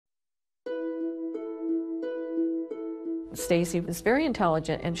Stacey is very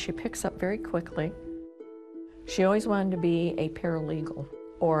intelligent and she picks up very quickly. She always wanted to be a paralegal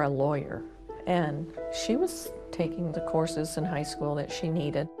or a lawyer, and she was taking the courses in high school that she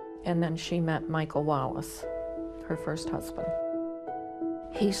needed. And then she met Michael Wallace, her first husband.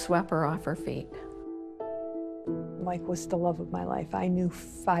 He swept her off her feet. Mike was the love of my life. I knew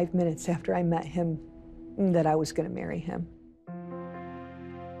 5 minutes after I met him that I was going to marry him.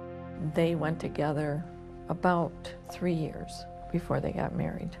 They went together about 3 years before they got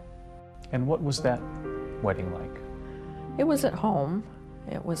married. And what was that wedding like? It was at home.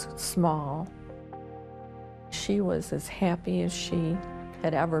 It was small. She was as happy as she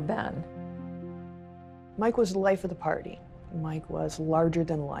had ever been. Mike was the life of the party. Mike was larger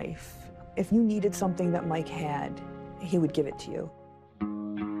than life. If you needed something that Mike had, he would give it to you.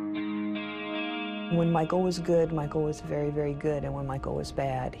 When Michael was good, Michael was very, very good, and when Michael was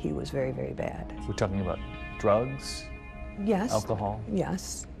bad, he was very, very bad. We're talking about drugs? Yes. Alcohol?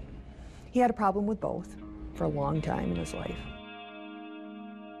 Yes. He had a problem with both for a long time in his life.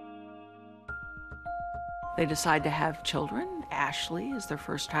 They decide to have children. Ashley is their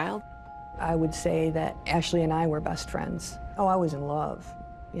first child. I would say that Ashley and I were best friends. Oh, I was in love.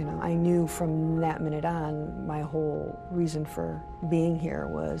 You know, I knew from that minute on, my whole reason for being here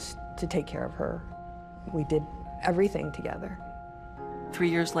was to take care of her. We did everything together. 3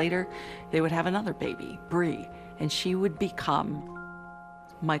 years later, they would have another baby, Bree, and she would become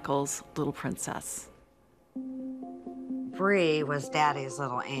Michael's little princess. Bree was Daddy's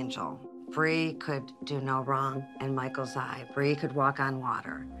little angel. Bree could do no wrong in Michael's eye. Bree could walk on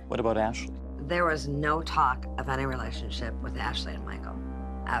water. What about Ashley? There was no talk of any relationship with Ashley and Michael,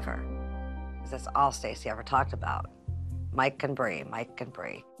 ever. That's all Stacey ever talked about. Mike and Bree, Mike and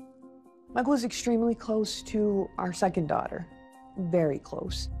Bree. Michael was extremely close to our second daughter, very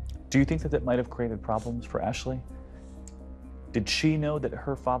close. Do you think that that might have created problems for Ashley? Did she know that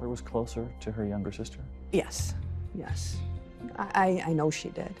her father was closer to her younger sister? Yes, yes. I know she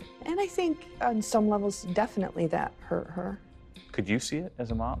did. And I think on some levels, definitely that hurt her. Could you see it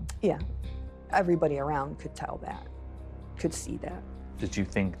as a mom? Yeah. Everybody around could tell that, could see that. Did you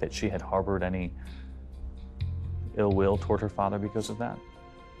think that she had harbored any ill will toward her father because of that?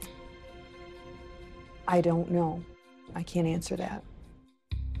 I don't know. I can't answer that.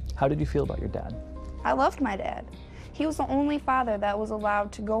 How did you feel about your dad? I loved my dad. He was the only father that was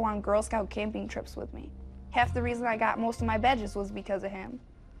allowed to go on Girl Scout camping trips with me. Half the reason I got most of my badges was because of him.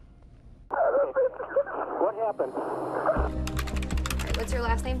 What happened? What's your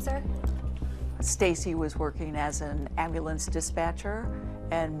last name, sir? Stacey was working as an ambulance dispatcher,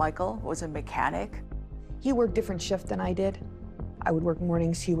 and Michael was a mechanic. He worked different shift than I did. I would work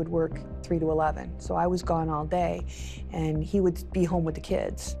mornings, he would work 3 to 11. So I was gone all day, and he would be home with the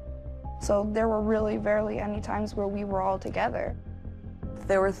kids. So there were really barely any times where we were all together.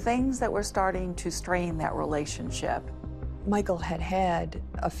 There were things that were starting to strain that relationship. Michael had had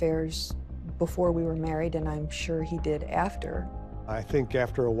affairs before we were married, and I'm sure he did after. I think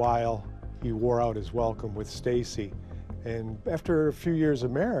after a while, he wore out his welcome with Stacey. And after a few years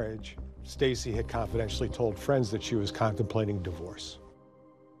of marriage, Stacey had confidentially told friends that she was contemplating divorce.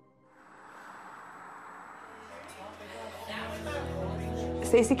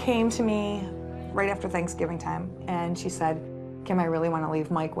 Stacey came to me right after Thanksgiving time, and she said, Kim, I really want to leave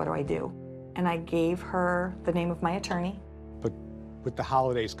Mike, what do I do? And I gave her the name of my attorney. But with the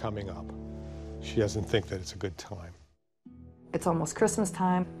holidays coming up, she doesn't think that it's a good time. It's almost Christmas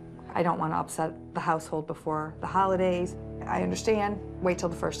time. I don't want to upset the household before the holidays. I understand, wait till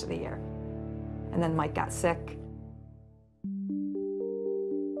the first of the year. And then Mike got sick.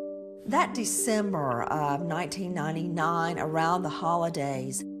 That December of 1999, around the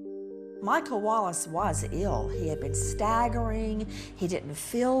holidays, Michael Wallace was ill. He had been staggering, he didn't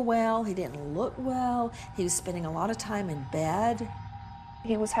feel well, he didn't look well, he was spending a lot of time in bed.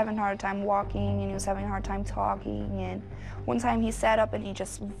 He was having a hard time walking, and he was having a hard time talking, and one time he sat up and he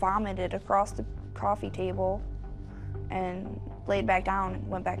just vomited across the coffee table and laid back down and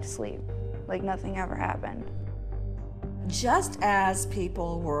went back to sleep, like nothing ever happened. Just as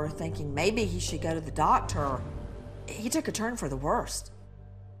people were thinking maybe he should go to the doctor, he took a turn for the worst.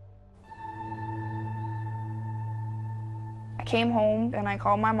 I came home and I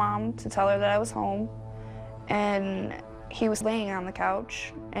called my mom to tell her that I was home, and he was laying on the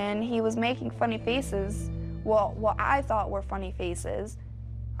couch and he was making funny faces. Well, what I thought were funny faces.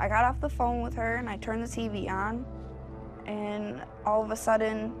 I got off the phone with her and I turned the TV on, and all of a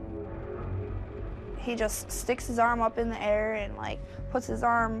sudden he just sticks his arm up in the air and like puts his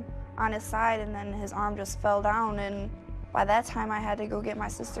arm on his side, and then his arm just fell down, and by that time I had to go get my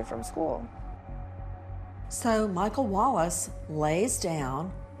sister from school. So Michael Wallace lays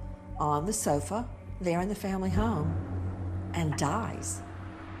down on the sofa there in the family home and dies.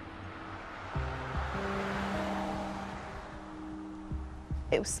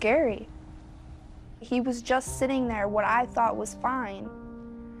 It was scary. He was just sitting there, what I thought was fine,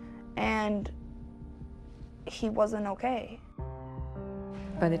 and he wasn't okay.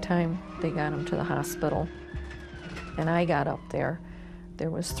 By the time they got him to the hospital and I got up there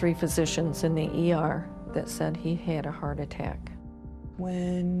was 3 physicians in the ER that said he had a heart attack.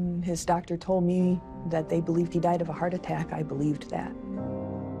 When his doctor told me that they believed he died of a heart attack, I believed that.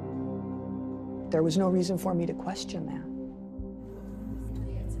 There was no reason for me to question that.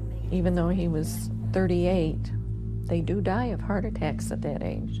 Even though he was 38, they do die of heart attacks at that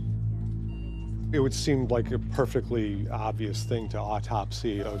age. It would seem like a perfectly obvious thing to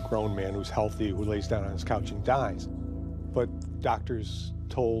autopsy a grown man who's healthy, who lays down on his couch and dies. But doctors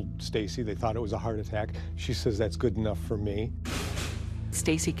told Stacey they thought it was a heart attack. She says that's good enough for me.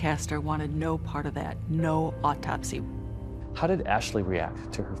 Stacey Castor wanted no part of that, no autopsy. How did Ashley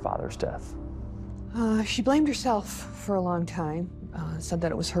react to her father's death? She blamed herself for a long time, said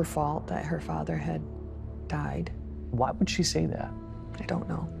that it was her fault that her father had died. Why would she say that? I don't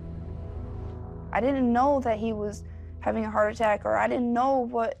know. I didn't know that he was having a heart attack, or I didn't know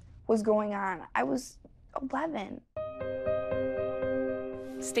what was going on. I was 11.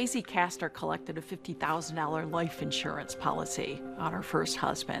 Stacey Castor collected a $50,000 life insurance policy on her first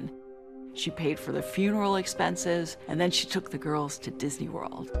husband. She paid for the funeral expenses, and then she took the girls to Disney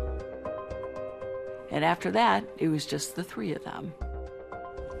World. And after that, it was just the 3 of them.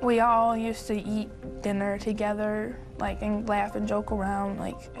 We all used to eat dinner together, and laugh and joke around.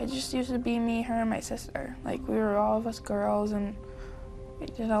 It just used to be me, her, and my sister. We were all of us girls, and we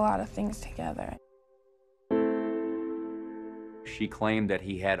did a lot of things together. She claimed that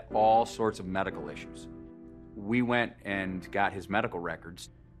he had all sorts of medical issues. We went and got his medical records.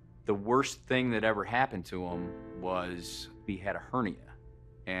 The worst thing that ever happened to him was he had a hernia,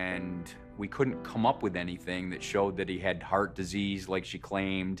 and we couldn't come up with anything that showed that he had heart disease like she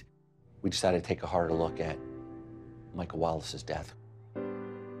claimed. We decided to take a harder look at Michael Wallace's death.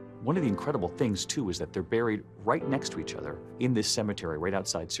 One of the incredible things, too, is that they're buried right next to each other in this cemetery right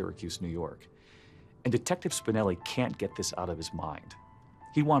outside Syracuse, New York. And Detective Spinelli can't get this out of his mind.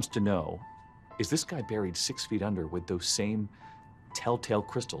 He wants to know, is this guy buried 6 feet under with those same telltale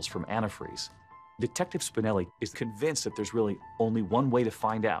crystals from antifreeze? Detective Spinelli is convinced that there's really only one way to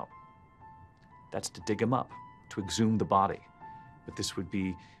find out. That's to dig him up, to exhume the body. But this would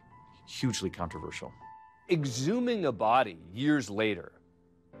be hugely controversial. Exhuming a body years later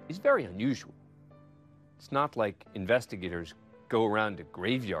is very unusual. It's not like investigators go around to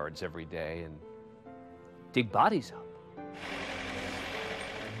graveyards every day and dig bodies up.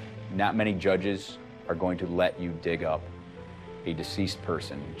 Not many judges are going to let you dig up a deceased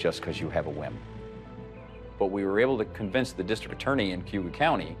person just because you have a whim. But we were able to convince the district attorney in Cuba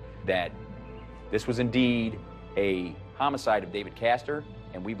County that this was indeed a homicide of David Castor,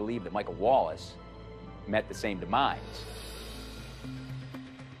 and we believe that Michael Wallace met the same demise.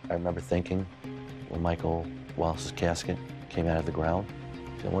 I remember thinking when Michael Wallace's casket came out of the ground,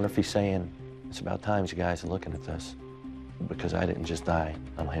 I wonder if he's saying, it's about time you guys are looking at this, because I didn't just die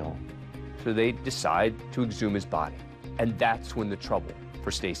on my own. So they decide to exhume his body, and that's when the trouble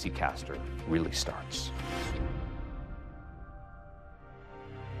for Stacey Castor really starts.